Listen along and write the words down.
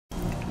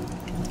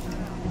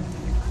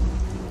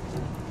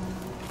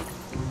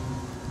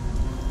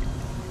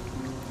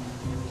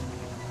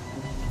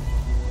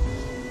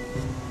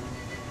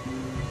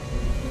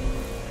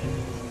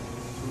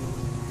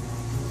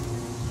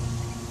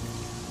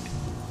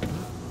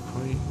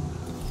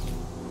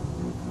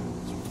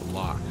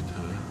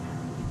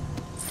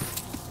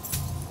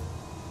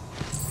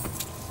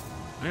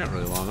got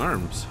really long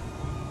arms.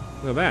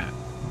 Look at that.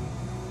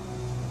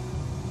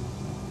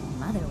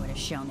 Mother would have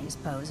shown these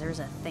posers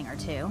a thing or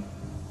two.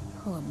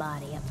 Pull a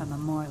body up from a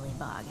Morley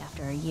bog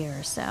after a year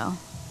or so.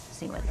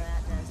 See what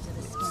that does to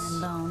the skin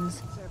and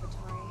bones.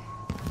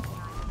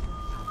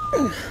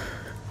 Here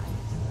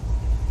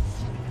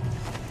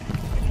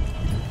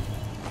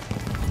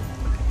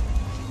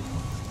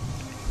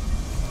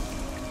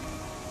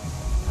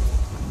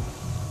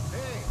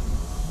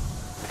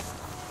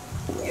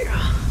we go.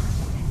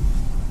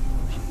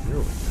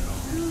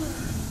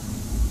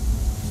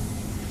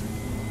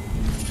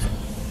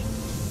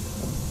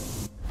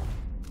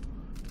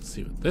 Let's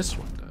see what this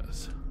one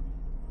does.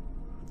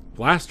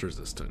 Blast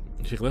resistant.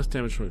 You take less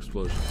damage from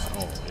explosions.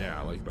 Oh, yeah,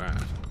 I like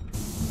that.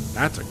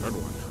 That's a good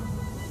one.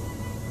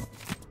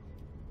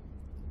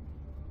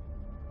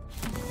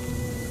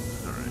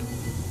 Alright.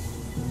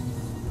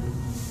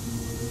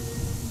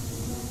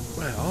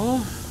 Well...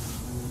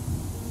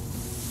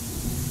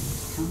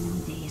 How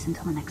many days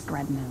until the next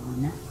red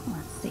moon?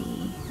 Let's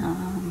see.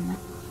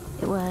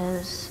 It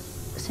was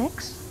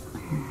 6?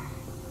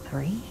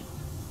 3?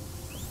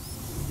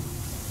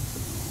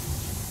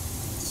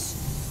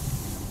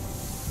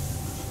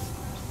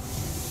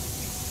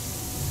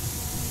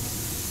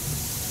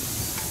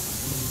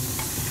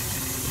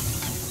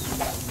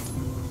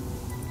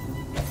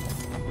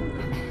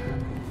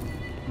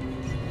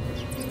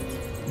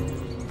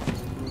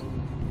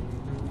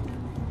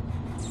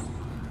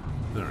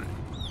 Alright.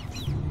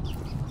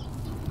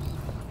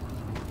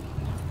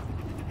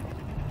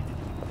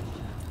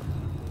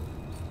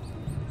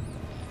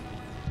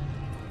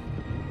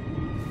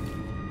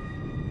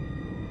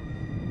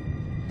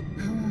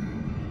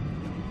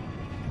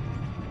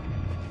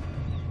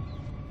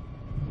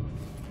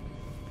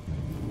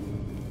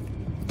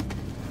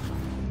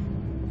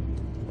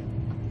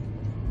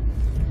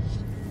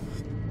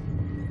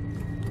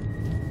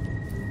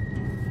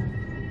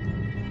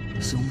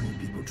 So many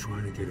people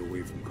trying to get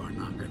away from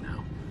Karnanga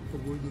now.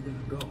 But where are you gonna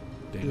go?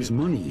 Dang There's it.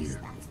 money here,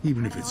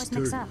 even if I it's always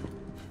mix dirty. up.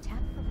 Tap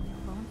the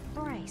whalebone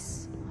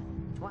thrice.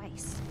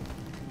 Twice.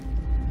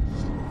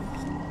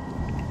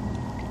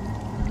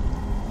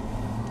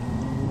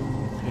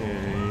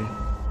 Okay.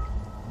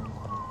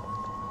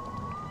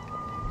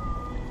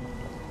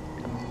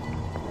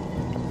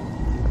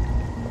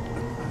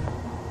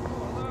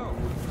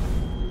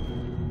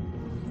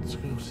 Let's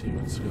go see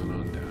what's going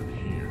on down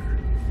here.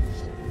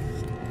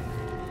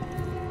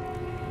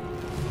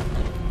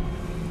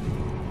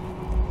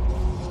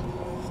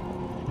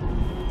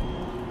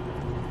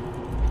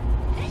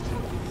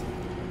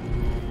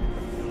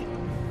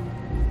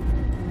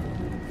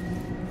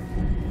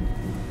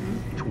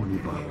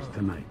 $20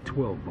 tonight,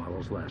 12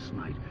 bottles last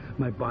night.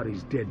 My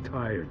body's dead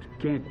tired.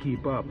 Can't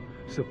keep up.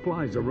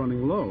 Supplies are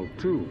running low,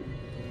 too.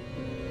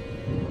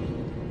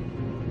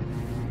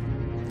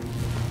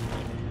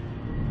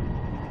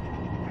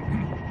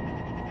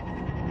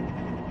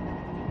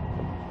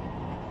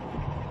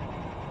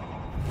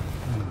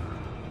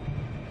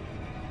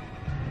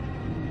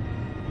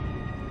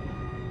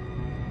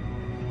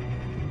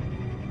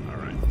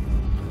 Alright.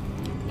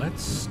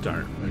 Let's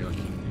start by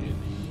looking in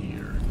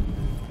here.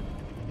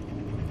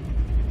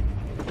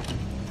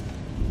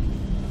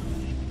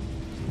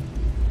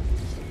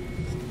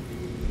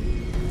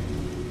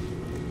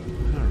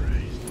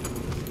 Alright.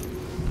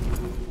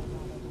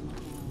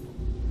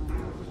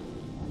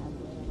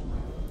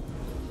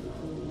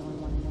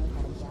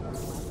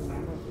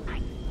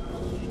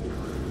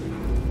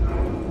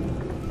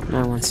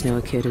 I once knew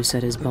a kid who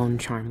said his bone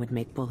charm would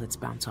make bullets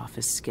bounce off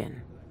his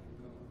skin.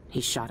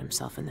 He shot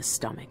himself in the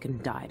stomach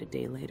and died a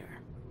day later.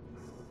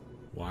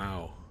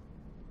 Wow.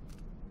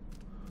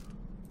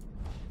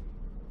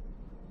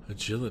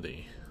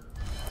 Agility.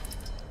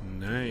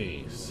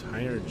 Nice.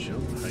 Higher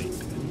jump height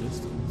and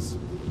distance.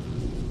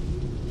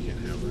 Can't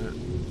have that.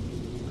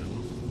 No.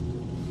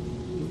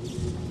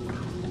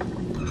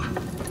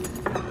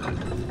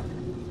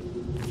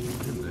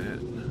 And that.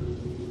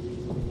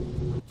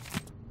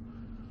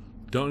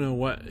 Don't know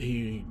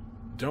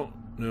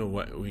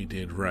what we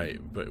did right,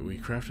 but we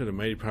crafted a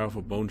mighty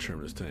powerful bone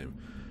charm this time.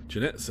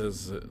 Jeanette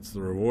says it's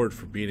the reward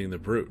for beating the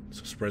brute,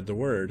 so spread the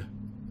word.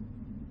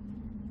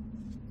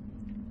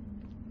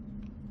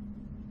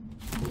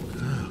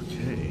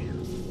 Okay.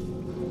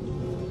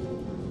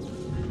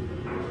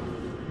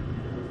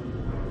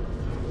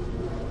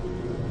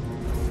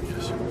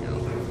 Yes, here we go.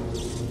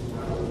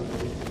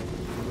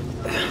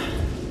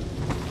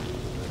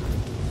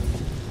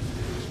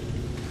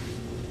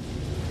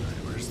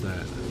 Alright, where's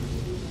that?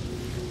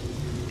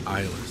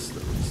 Eyeless.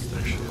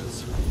 There she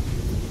is.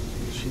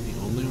 Is she the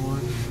only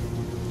one?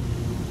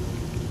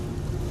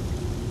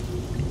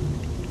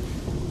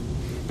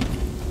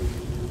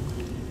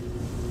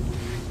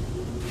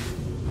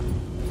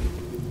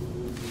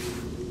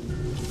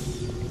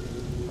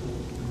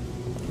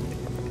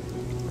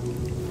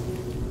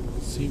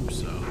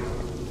 Seems so.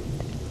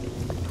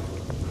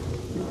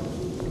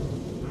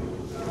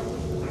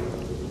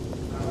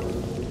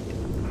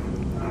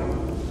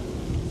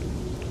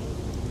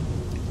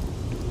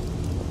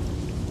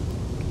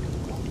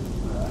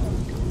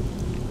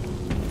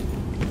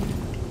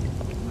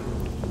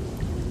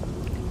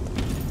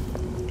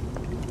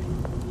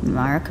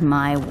 Mark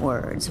my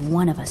words,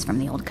 one of us from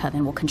the Old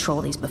Coven will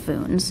control these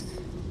buffoons.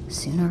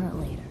 Sooner or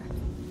later.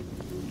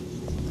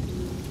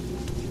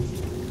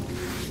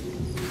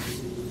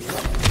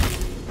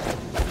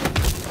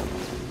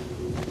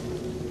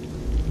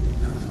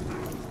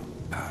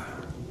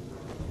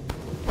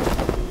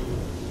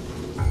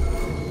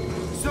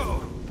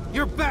 So,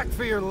 you're back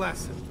for your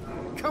lesson.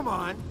 Come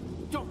on,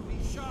 don't be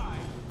shy.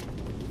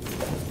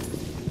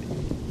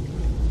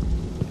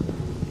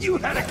 You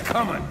had it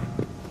coming!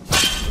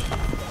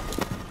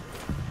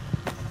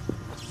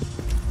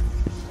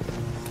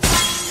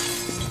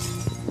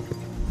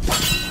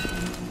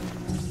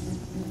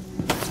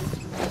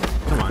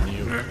 Come on,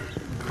 you.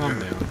 Calm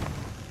down.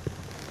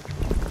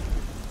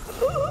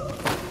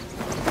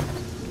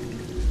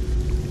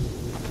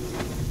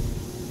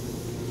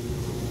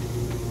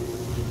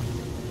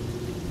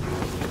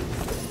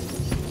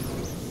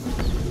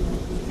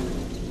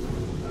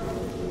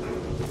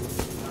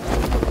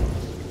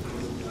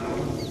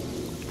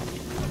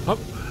 Up.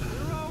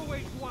 You're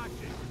always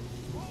watching.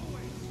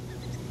 Always.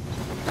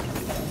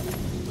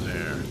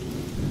 There.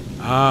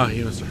 Ah,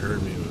 he must have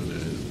heard me when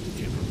it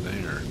came from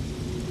there.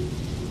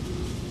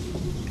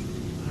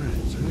 Alright,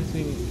 is there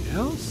anything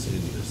else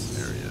in this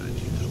area I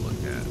need to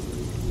look at?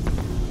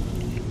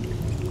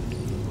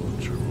 Bone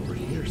charm over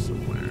here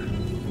somewhere.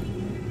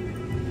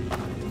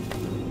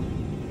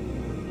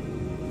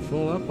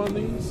 Full up on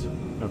these?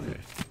 Okay.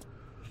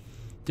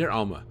 Dear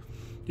Alma,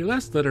 your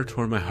last letter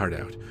tore my heart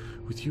out.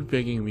 With you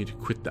begging me to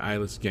quit the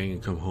eyeless gang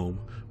and come home.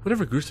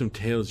 Whatever gruesome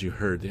tales you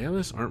heard, the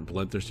eyeless aren't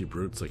bloodthirsty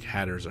brutes like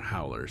hatters or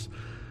howlers.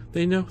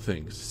 They know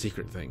things,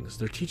 secret things.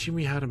 They're teaching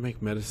me how to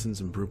make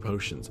medicines and brew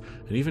potions,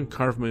 and even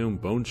carve my own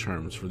bone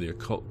charms for the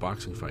occult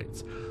boxing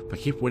fights. If I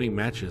keep winning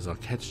matches, I'll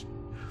catch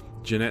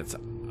Jeanette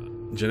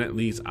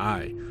Lee's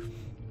eye.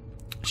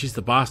 She's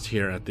the boss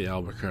here at the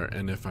Albuquerque,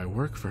 and if I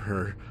work for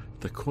her,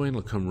 the coin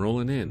will come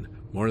rolling in,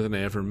 more than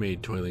I ever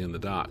made toiling in the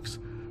docks.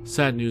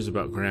 Sad news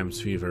about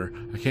Graham's fever.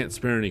 I can't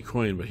spare any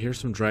coin, but here's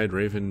some dried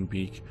raven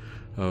beak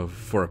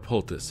for a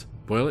poultice.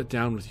 Boil it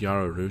down with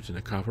yarrow root in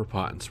a copper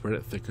pot and spread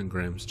it thick on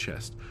Graham's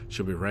chest.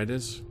 She'll be right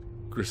as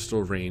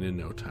crystal rain in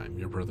no time.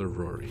 Your brother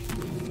Rory.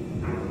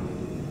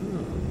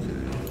 Okay.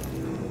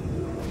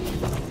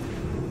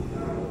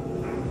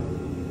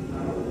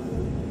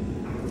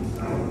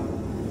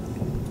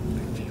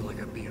 I feel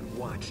like I'm being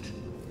watched.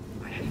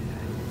 I hate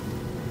that.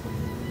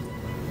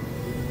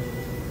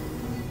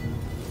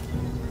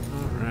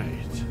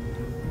 Alright.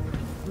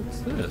 What's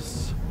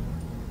this?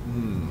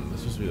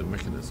 This must be the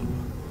mechanism.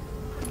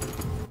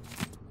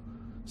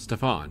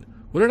 Stefan,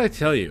 what did I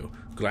tell you?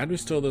 Glad we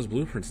stole those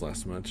blueprints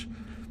last month.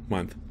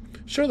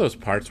 Sure, those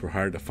parts were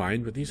hard to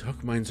find, but these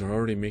hook mines are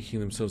already making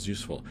themselves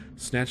useful.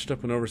 Snatched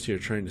up an overseer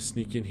trying to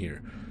sneak in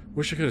here.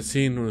 Wish I could have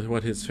seen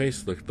what his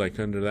face looked like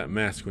under that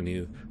mask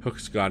when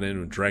hooks got in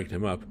and dragged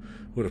him up.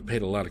 Would have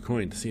paid a lot of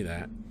coin to see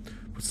that.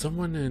 But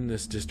someone in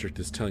this district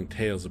is telling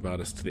tales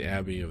about us to the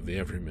Abbey of the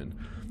Everyman.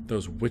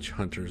 Those witch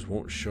hunters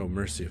won't show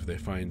mercy if they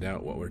find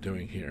out what we're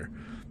doing here.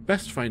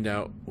 Best find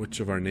out which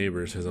of our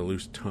neighbors has a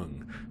loose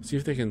tongue. See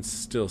if they can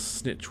still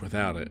snitch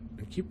without it.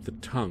 And keep the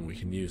tongue, we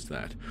can use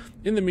that.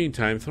 In the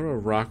meantime, throw a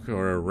rock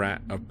or a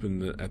rat up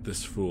at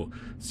this fool.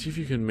 See if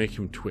you can make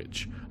him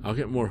twitch. I'll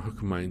get more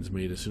hook mines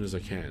made as soon as I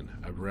can.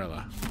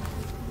 Umbrella.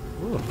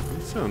 Oh,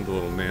 that sounds a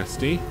little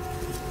nasty.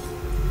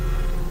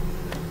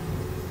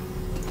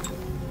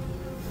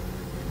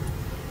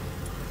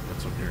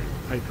 That's what I'm hearing.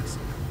 Pipe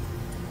hissing.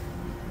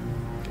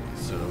 Okay,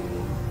 so...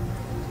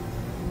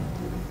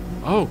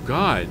 Oh,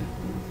 God.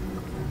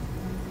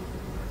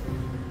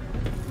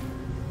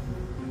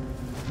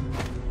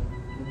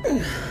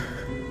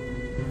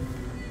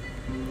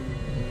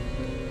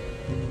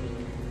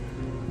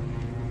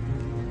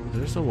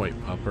 There's a white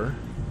pupper.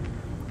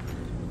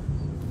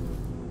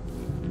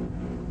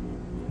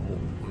 Oh,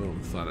 I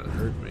almost thought it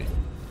hurt me.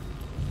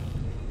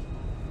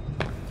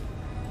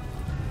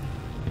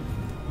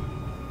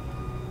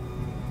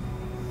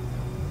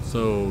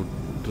 So,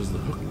 does the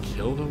hook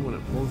kill them when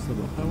it pulls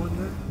them up, I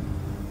wonder?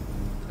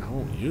 I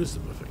won't use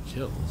them if it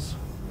kills.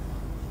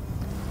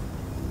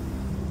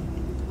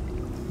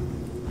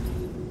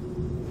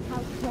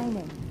 How's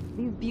training?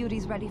 These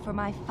beauties ready for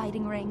my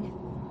fighting ring?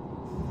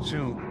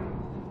 Soon.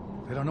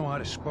 They don't know how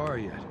to spar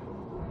yet.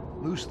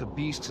 Loose the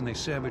beasts and they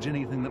savage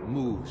anything that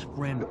moves,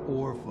 friend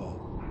or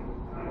foe.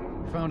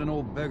 Found an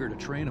old beggar to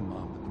train them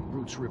on, but the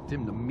brutes ripped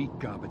him to meat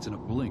gobbets in a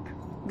blink.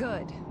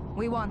 Good.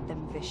 We want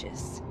them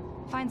vicious.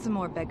 Find some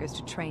more beggars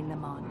to train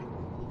them on.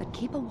 But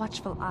keep a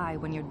watchful eye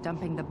when you're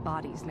dumping the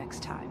bodies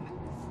next time.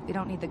 You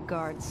don't need the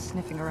guards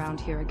sniffing around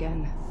here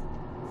again.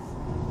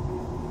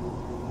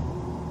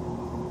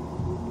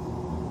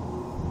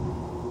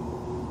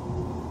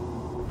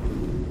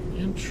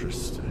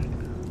 Interesting.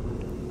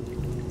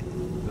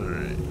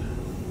 Alright.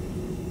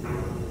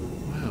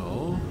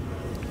 Well...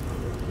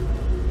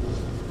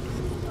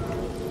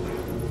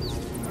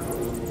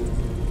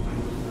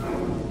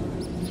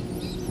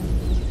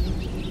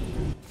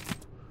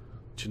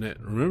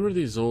 Jeanette, remember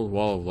these old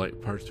wall of light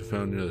parts we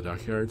found near the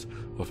dockyards?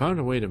 Well, I found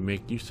a way to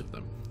make use of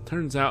them.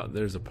 Turns out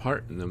there's a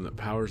part in them that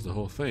powers the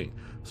whole thing.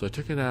 So I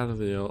took it out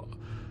of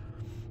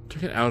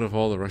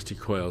all the rusty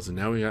coils, and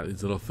now we got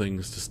these little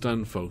things to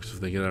stun folks if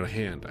they get out of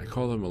hand. I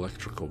call them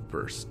electrical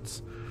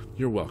bursts.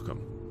 You're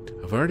welcome.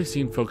 I've already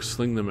seen folks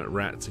sling them at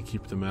rats and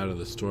keep them out of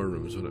the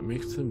storerooms, but it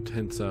makes them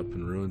tense up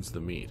and ruins the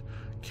meat.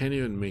 Can't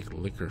even make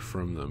liquor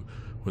from them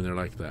when they're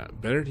like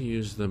that. Better to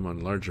use them on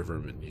larger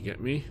vermin. You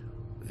get me?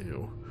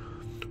 Ew.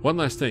 One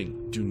last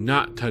thing. Do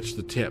not touch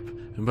the tip.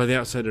 And by the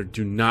outsider,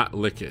 do not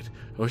lick it.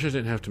 I wish I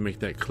didn't have to make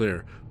that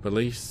clear, but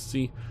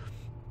Lacey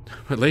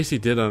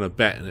did on a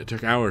bet, and it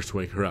took hours to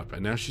wake her up,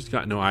 and now she's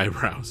got no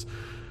eyebrows.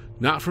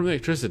 Not from the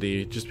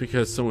electricity, just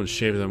because someone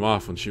shaved them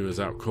off when she was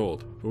out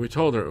cold. But we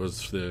told her it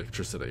was the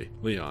electricity.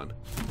 Leon.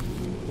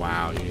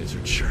 Wow, you guys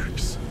are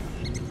jerks.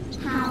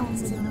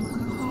 Hounds in the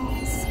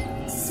halls,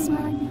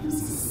 smart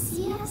noses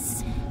see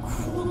us,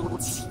 cruel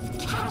teeth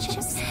catch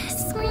us,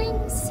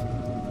 screams,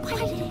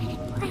 biting,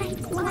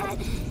 bright blood,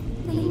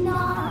 they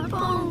gnaw our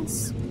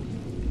bones.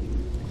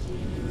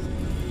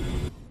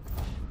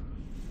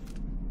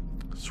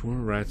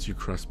 Swarm of rats you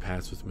cross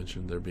paths with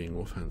mentioned there being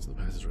wolfhounds in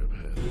the passage right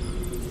ahead.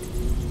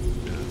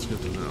 Yeah, that's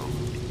good to know.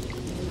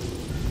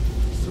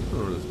 Something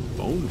where this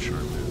bone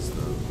charm is,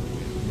 though.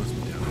 It must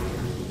be down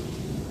here.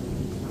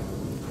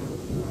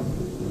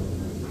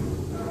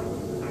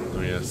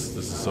 Oh yes,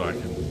 this is so I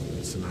can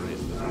incinerate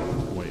the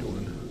white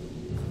one.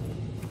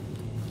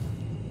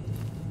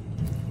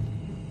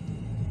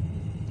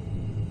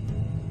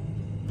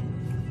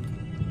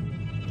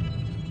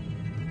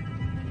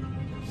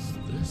 Is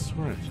this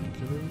where I think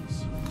it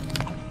is?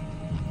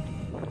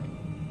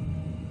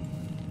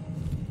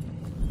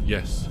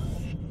 Yes.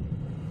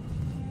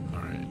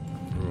 Alright,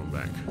 we're going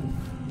back.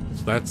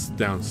 So that's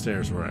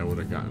downstairs where I would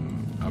have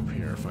gotten up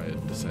here if I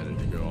had decided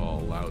to go all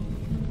loud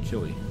and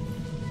killy.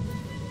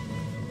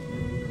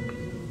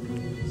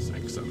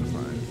 6 out of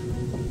 5.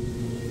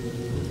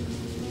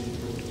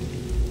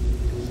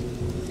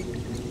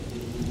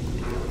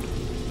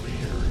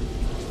 Where?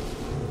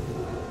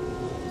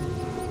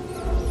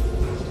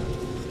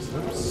 Is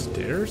that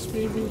upstairs,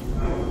 maybe?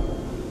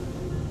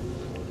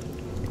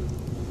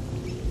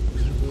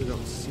 I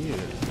don't see it.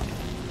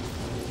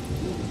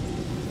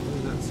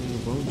 I'm not seeing a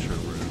bone charm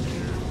around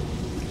here.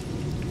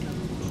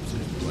 Oops, I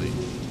hit the light.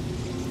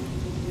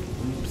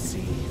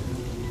 Oopsie.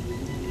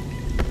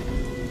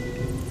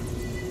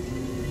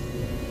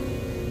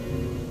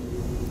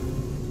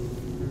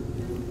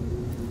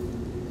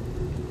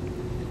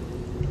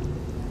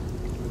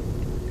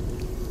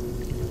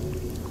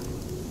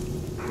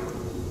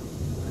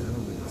 I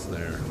don't think it's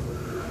there.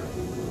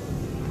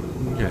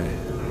 Okay.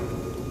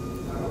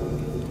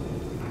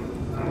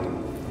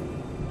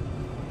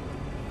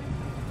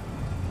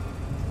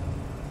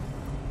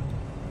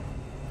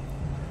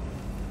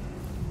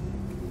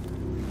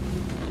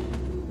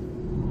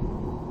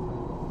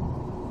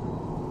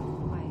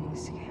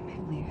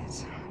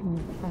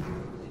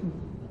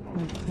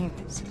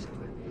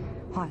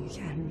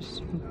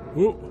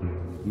 Whoa.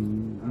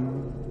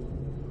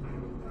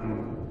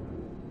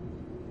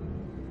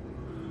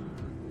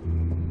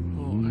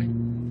 Oh,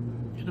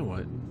 you know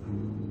what?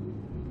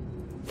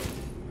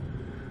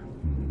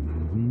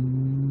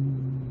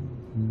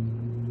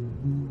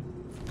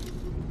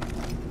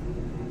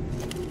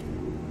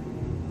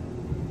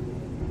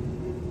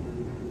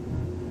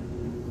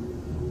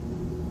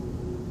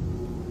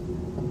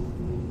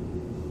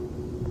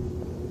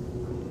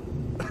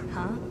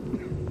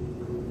 Huh?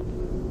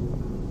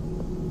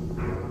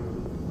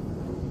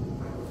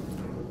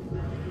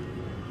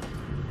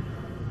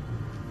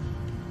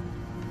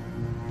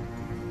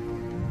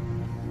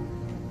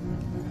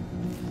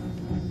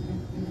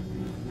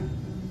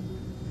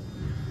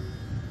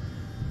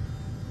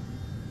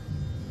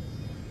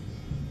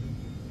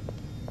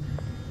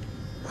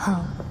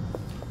 Huh.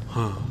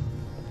 Huh.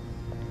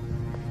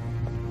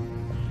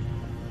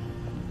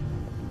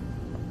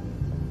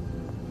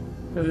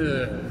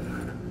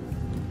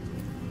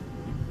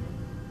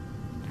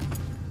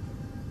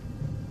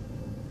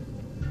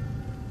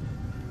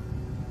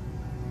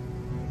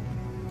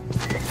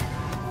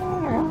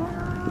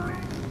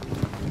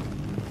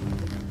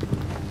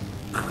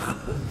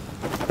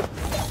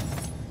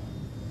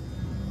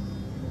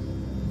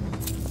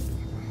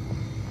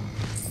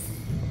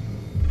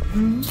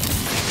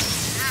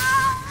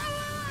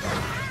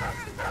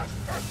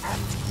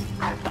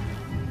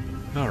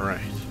 All right.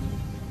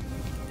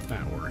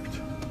 That worked.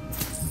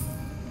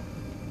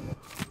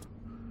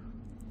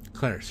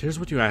 Clarice, here's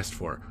what you asked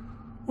for.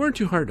 Weren't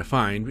too hard to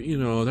find, but you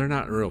know, they're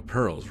not real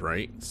pearls,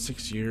 right?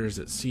 6 years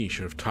at sea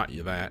should have taught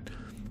you that.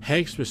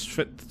 Hags just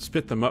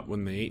spit them up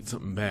when they ate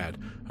something bad.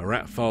 A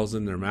rat falls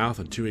in their mouth,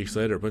 and 2 weeks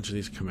later a bunch of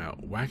these come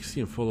out, waxy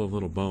and full of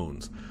little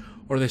bones.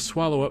 Or they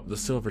swallow up the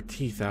silver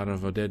teeth out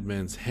of a dead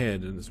man's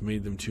head and it's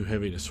made them too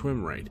heavy to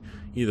swim right.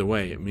 Either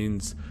way, it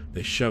means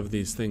they shove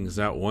these things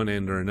out one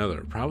end or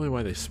another. Probably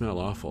why they smell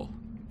awful.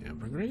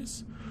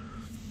 Ambergris?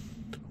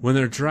 When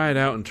they're dried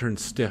out and turned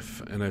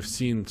stiff, and I've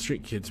seen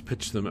street kids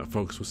pitch them at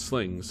folks with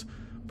slings,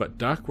 but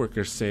dock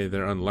workers say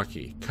they're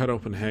unlucky. Cut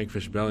open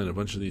hagfish belly and a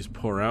bunch of these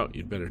pour out,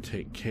 you'd better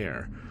take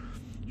care.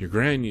 Your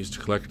gran used to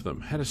collect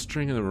them, had a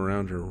string of them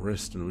around her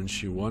wrist, and when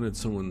she wanted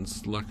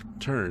someone's luck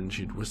turned,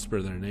 she'd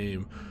whisper their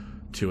name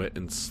to it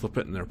and slip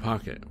it in their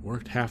pocket.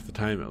 Worked half the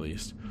time at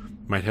least.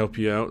 Might help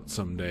you out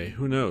someday.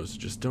 Who knows?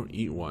 Just don't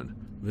eat one.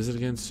 Visit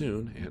again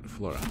soon, Aunt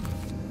Flora.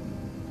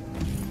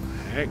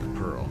 Hag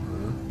pearl,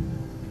 huh?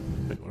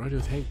 Wait, what do I do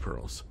with hag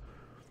pearls?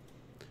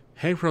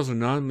 Hag pearls are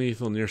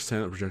non-lethal,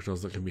 near-silent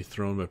projectiles that can be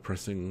thrown by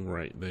pressing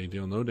right. They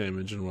deal no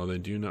damage, and while they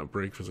do not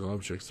break physical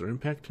objects, their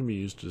impact can be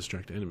used to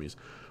distract enemies.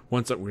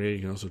 Once upgraded,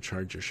 you can also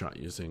charge your shot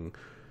using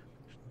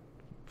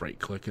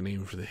right-click and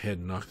aim for the head,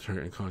 knock the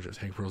target unconscious.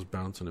 Hag pearls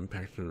bounce on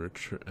impact and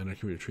can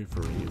be retrieved for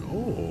reuse.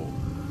 Oh,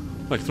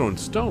 like throwing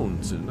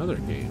stones in other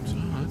games.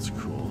 Oh, that's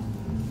cool.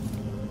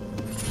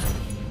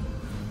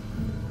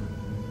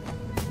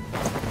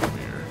 Come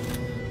here.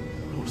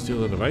 Oh,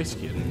 steal the device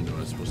key. I didn't even know I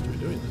was supposed to be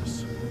doing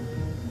this.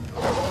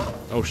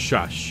 Oh,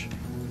 shush.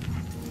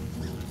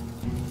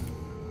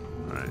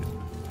 Alright.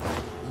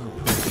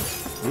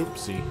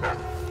 Oopsie.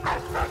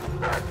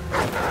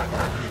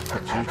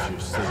 Put you two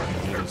so you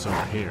can get us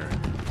over here.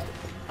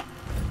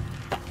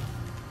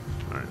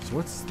 Alright, so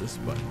what's this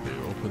button do?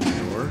 Open the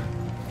door?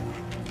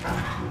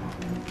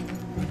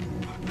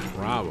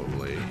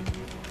 Probably.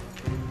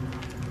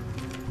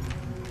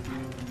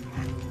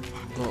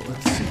 Well,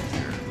 let's see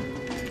here.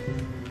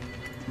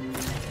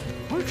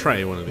 I want to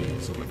try one of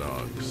these on the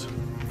dogs.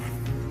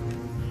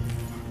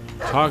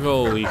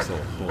 Toggle lethal.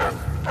 Hold.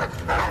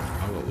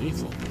 Toggle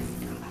lethal.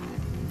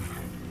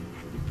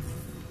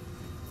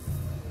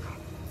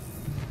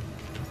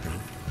 Okay.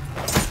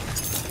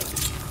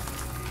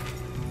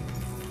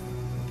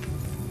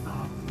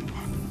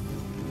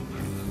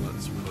 And then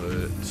let's put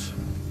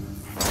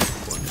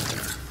one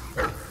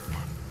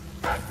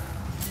there.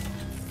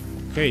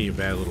 Okay, you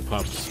bad little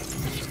pups.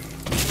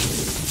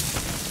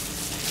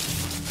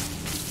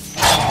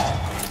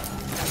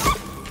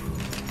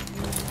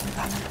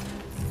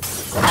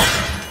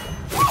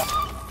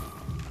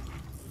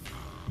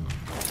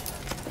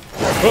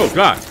 Oh,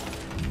 God.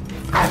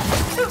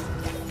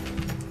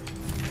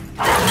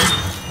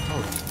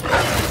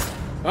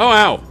 Oh,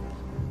 ow.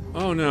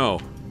 Oh, no.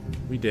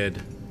 We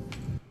did.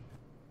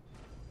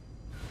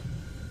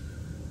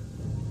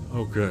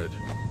 Oh, good.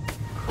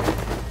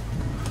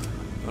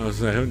 Oh,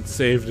 so I haven't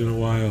saved in a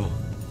while.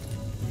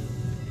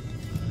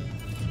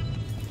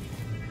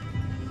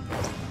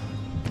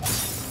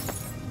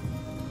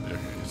 Okay,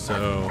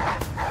 so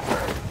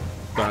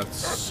that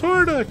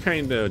sorta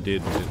kinda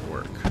didn't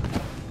work.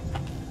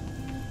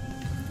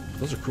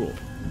 Those are cool.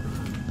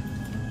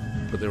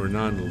 But they were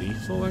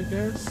non-lethal, I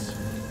guess?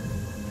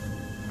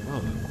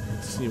 Well, then,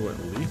 let's see what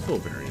lethal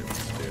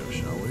variants do,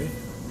 shall we?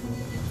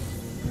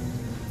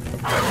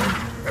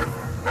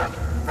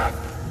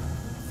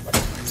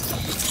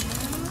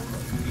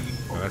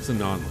 Oh, that's a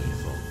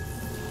non-lethal.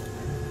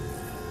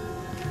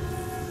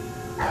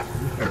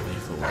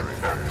 Lethal one right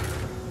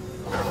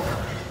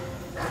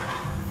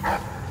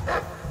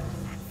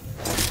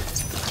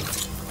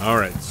here.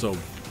 Alright, so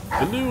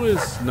blue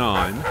is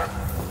non.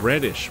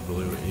 Reddish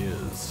blue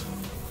is.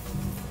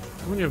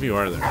 How many of you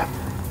are there?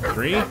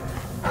 3?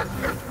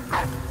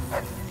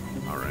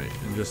 Alright,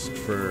 and just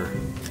for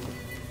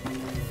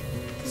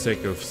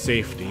sake of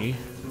safety,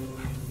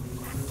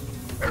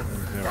 I'm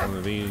gonna have one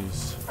of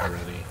these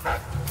ready.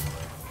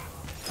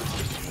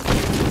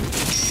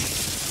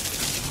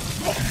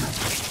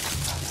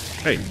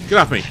 Hey, get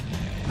off me!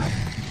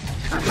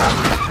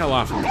 Hell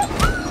off me.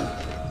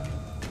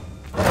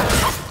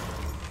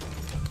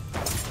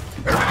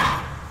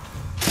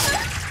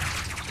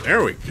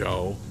 There we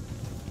go.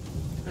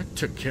 That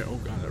took care. Oh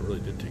god, that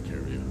really did take care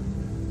of you.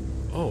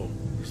 Oh,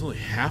 there's only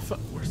half.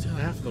 Where's the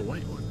other half of the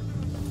white one?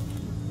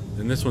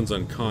 And this one's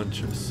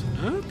unconscious.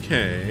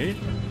 Okay.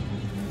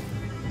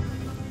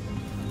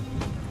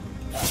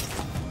 I'm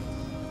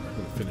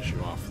gonna finish you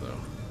off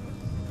though.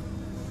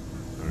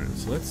 All right,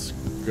 so let's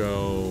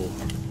go.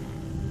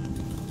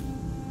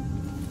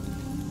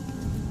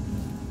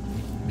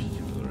 Peek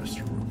into the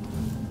restroom.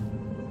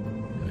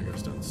 That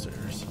goes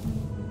downstairs.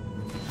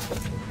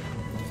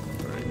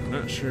 I'm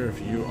not sure if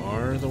you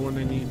are the one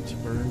I need to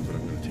burn, but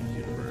I'm going to take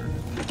you to burn.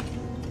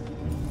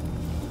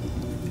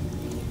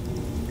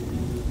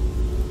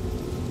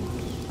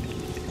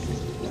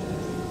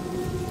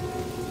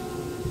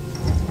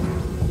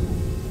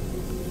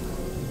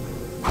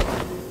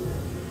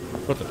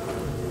 What the?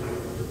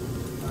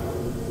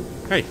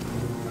 Hey!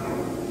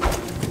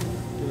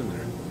 Get in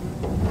there.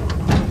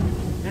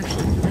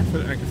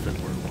 Actually, I can fit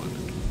more than one.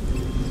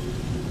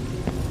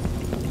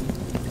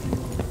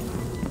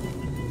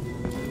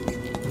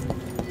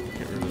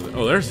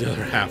 Oh, there's the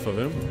other half of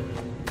him.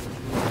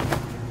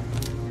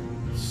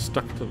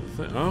 Stuck to the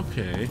thing.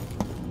 Okay.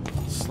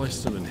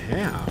 Sliced him in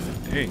half.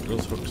 Dang,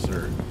 those hooks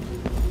are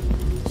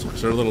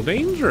a little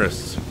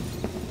dangerous.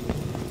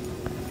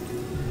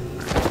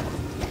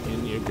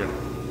 In you go.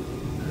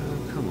 Oh,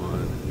 come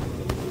on.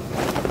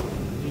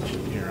 You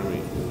should hear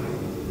me.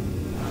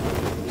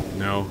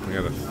 No, I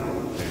gotta.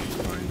 Okay,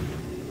 fine.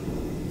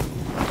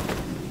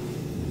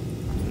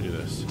 Let me do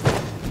this.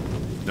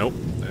 Nope,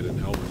 that didn't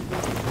help.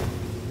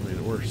 Made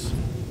it worse.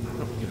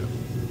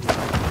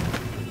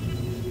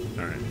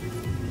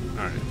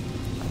 Alright.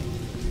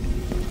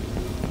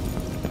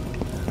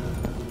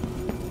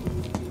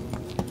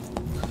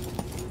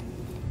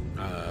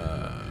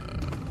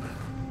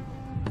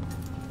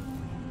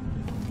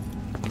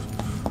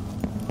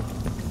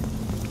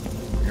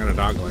 I got a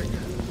dog leg.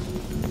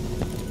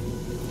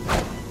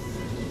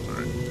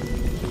 Alright.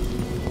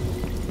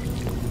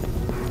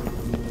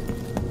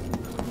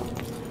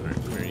 Alright,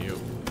 clear you.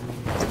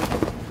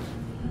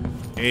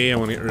 A, I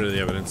want to get rid of the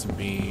evidence, and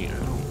B, I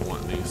don't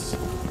want these.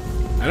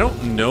 I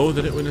don't know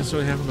that it would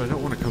necessarily happen, but I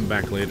don't want to come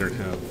back later and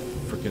have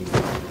freaking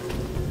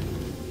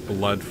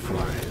blood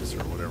flies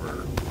or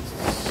whatever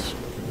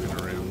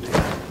scooping around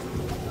here.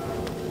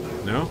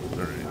 No?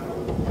 Alright.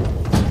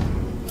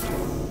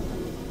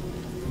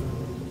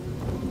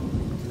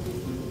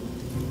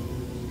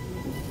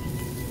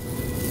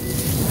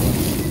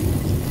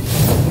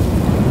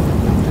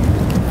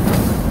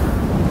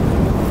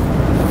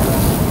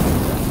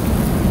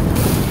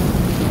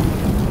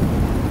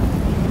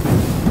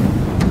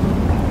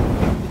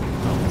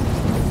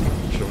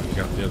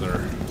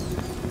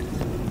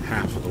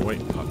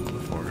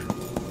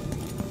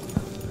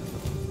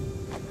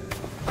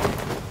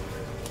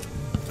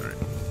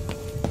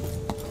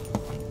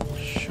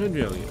 Should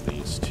be able to get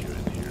these two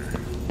in here.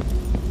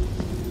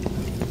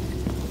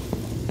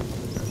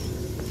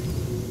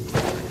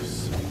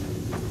 Nice.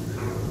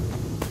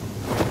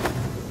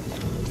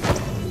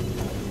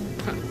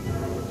 Huh.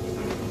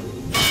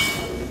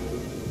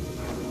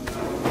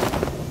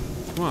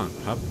 Come on,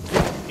 pup.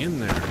 Get in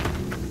there.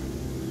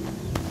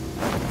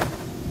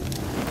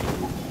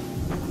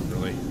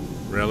 Really?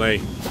 Really?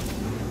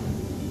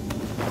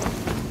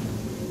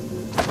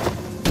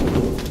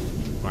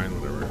 Fine,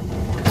 whatever.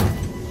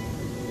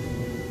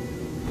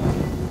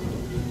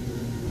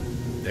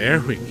 There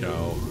we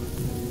go.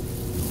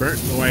 Burnt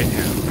the White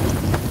Hound.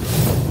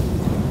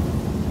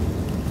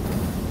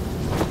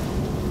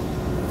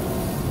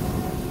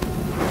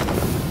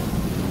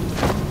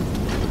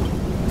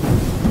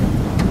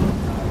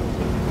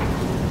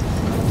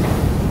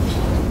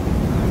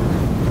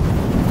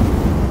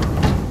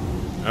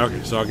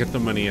 Okay, so I'll get the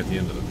money at the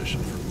end of the mission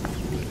for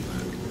completing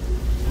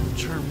that.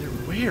 Charm there.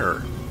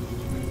 Where?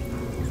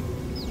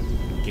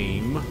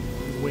 Game.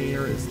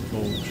 Where is the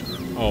bone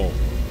charm? Oh.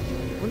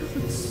 I wonder if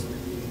it's...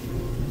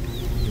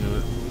 You know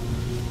what?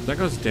 That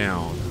goes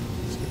down.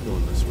 Let's keep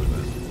going this way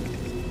then.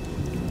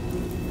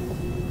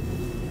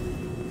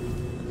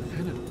 I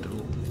kind of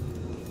don't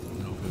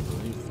know if I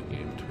believe the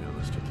game, to be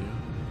honest with you.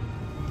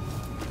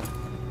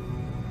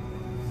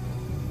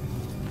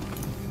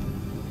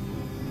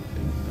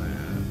 Take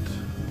that.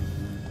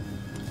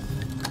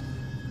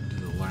 Do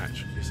the latch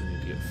in case I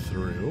need to get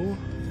through.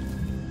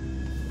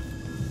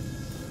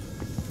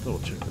 Double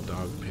check the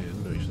dog pen.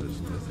 Make sure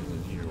there's nothing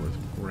in here worth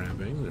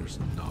grabbing. There's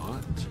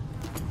not.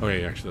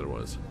 Okay, actually there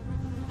was.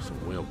 Some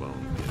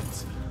whalebone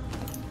bits.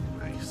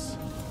 Nice.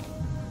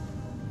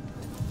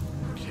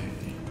 Okay.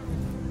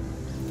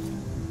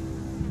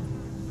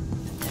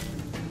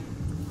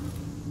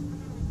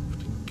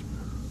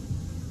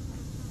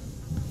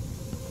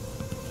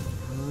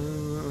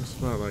 That looks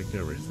about like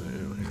everything.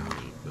 Okay,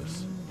 I'll keep this.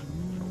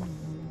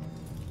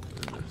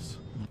 And this.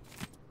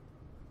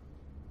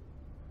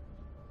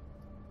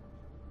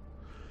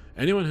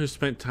 Anyone who's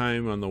spent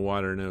time on the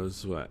water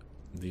knows what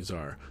these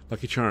are.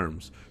 Lucky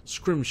charms,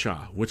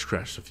 scrimshaw,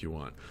 witchcrafts if you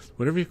want.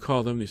 Whatever you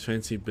call them, these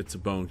fancy bits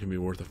of bone can be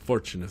worth a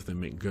fortune if they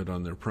make good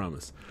on their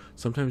promise.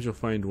 Sometimes you'll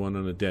find one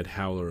on a dead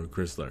howler or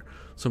grizzler,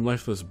 some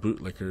lifeless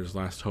bootlicker's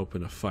last hope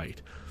in a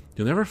fight.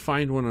 You'll never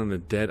find one on a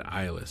dead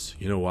eyeless.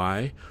 You know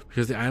why?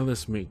 Because the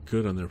eyeless make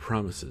good on their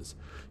promises.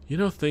 We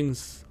know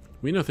things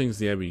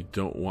the Abbey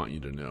don't want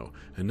you to know,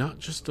 and not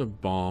just a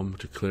balm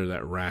to clear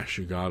that rash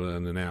you got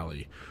in an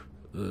alley.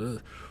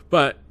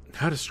 But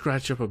how to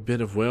scratch up a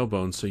bit of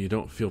whalebone so you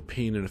don't feel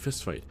pain in a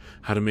fistfight,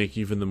 how to make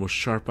even the most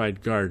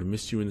sharp-eyed guard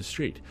miss you in the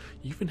street,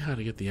 even how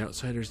to get the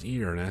outsider's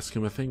ear and ask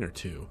him a thing or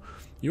two.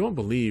 You won't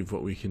believe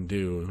what we can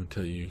do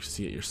until you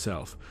see it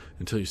yourself,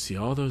 until you see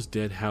all those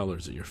dead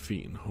howlers at your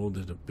feet and hold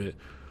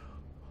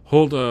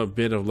a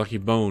bit of lucky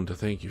bone to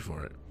thank you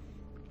for it.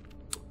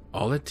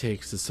 All it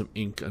takes is some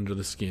ink under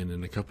the skin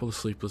and a couple of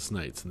sleepless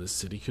nights, and this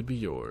city could be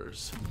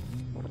yours.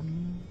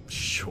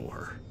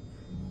 Sure.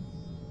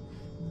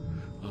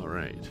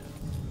 Alright.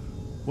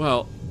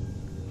 Well,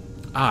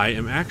 I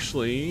am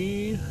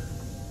actually...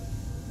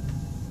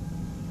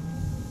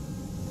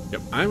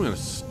 Yep, I'm going to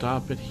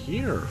stop it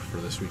here for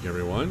this week,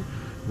 everyone.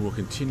 And we'll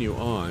continue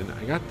on.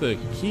 I got the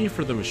key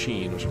for the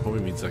machine, which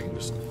probably means I can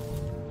just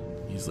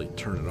easily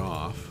turn it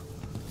off.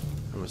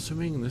 I'm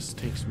assuming this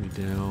takes me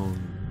down...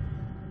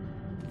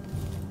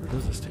 Where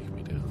does this take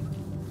me down?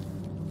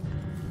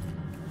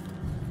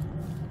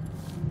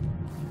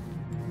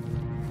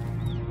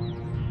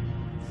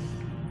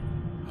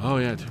 Oh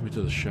yeah, it took me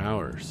to the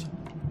showers.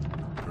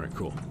 Alright,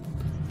 cool.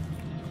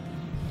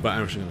 But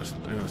I'm actually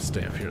gonna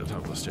stay up here at the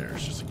top of the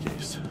stairs just in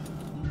case.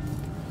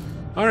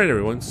 Alright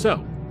everyone,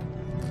 so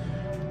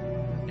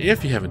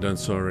If you haven't done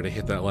so already,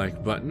 hit that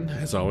like button.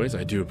 As always,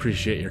 I do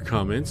appreciate your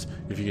comments.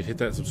 If you could hit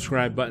that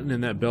subscribe button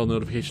and that bell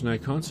notification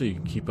icon so you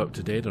can keep up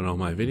to date on all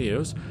my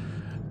videos.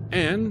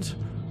 And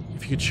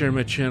if you could share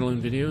my channel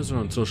and videos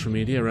on social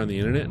media, around the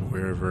internet, and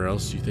wherever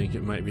else you think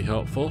it might be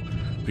helpful,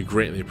 it'd be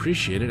greatly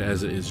appreciated,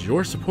 as it is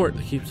your support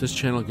that keeps this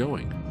channel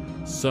going.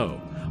 So,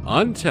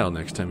 until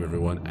next time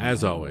everyone,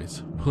 as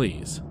always,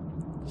 please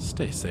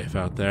stay safe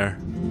out there.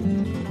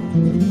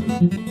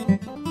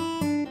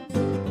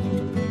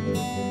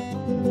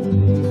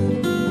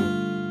 Thank you.